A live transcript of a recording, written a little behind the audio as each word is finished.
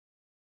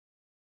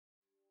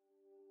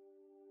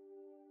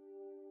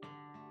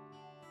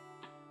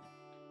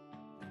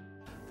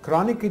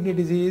Chronic kidney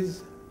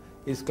disease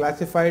is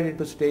classified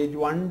into stage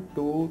 1,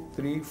 2,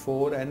 3,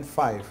 4 and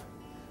 5.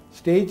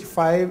 Stage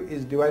 5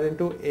 is divided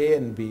into A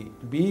and B.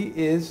 B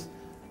is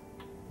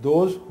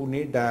those who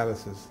need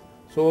dialysis.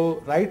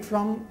 So right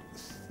from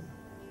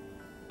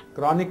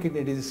chronic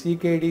kidney disease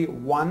CKD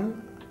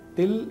 1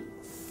 till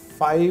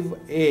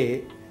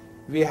 5A,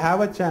 we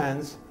have a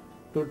chance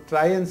to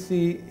try and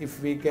see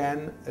if we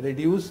can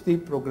reduce the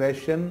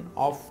progression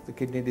of the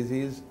kidney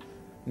disease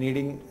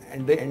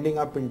ending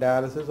up in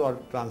dialysis or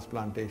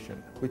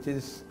transplantation, which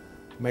is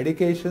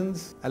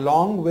medications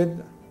along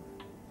with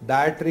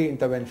dietary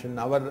intervention.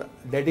 Our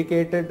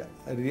dedicated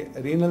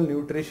renal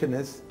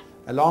nutritionists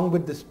along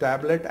with this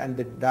tablet and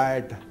the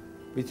diet,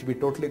 which we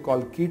totally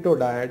call keto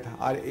diet,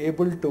 are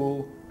able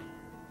to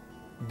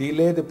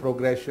delay the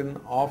progression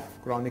of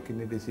chronic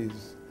kidney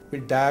disease.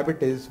 With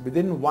diabetes,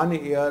 within 1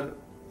 year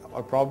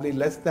or probably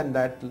less than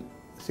that,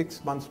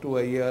 6 months to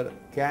a year,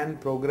 can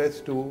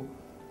progress to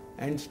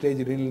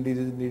end-stage renal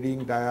disease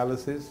needing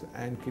dialysis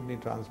and kidney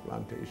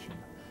transplantation.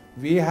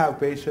 We have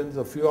patients,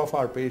 a few of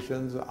our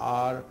patients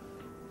are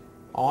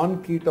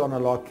on keto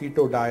analog,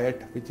 keto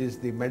diet, which is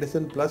the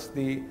medicine plus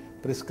the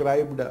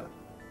prescribed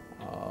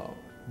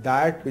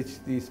diet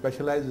which the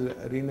specialized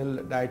renal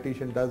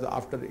dietitian does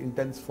after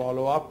intense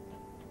follow-up,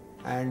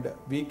 and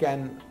we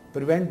can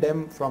prevent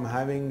them from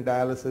having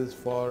dialysis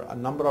for a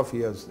number of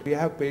years. We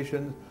have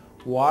patients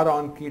who are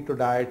on keto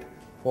diet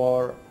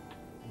for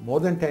more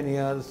than 10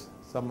 years,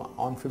 some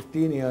on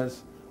 15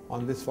 years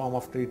on this form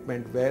of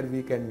treatment, where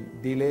we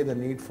can delay the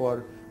need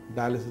for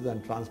dialysis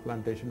and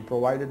transplantation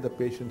provided the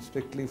patient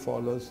strictly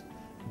follows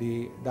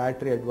the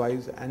dietary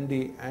advice and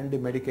the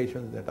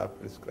medications that are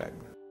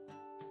prescribed.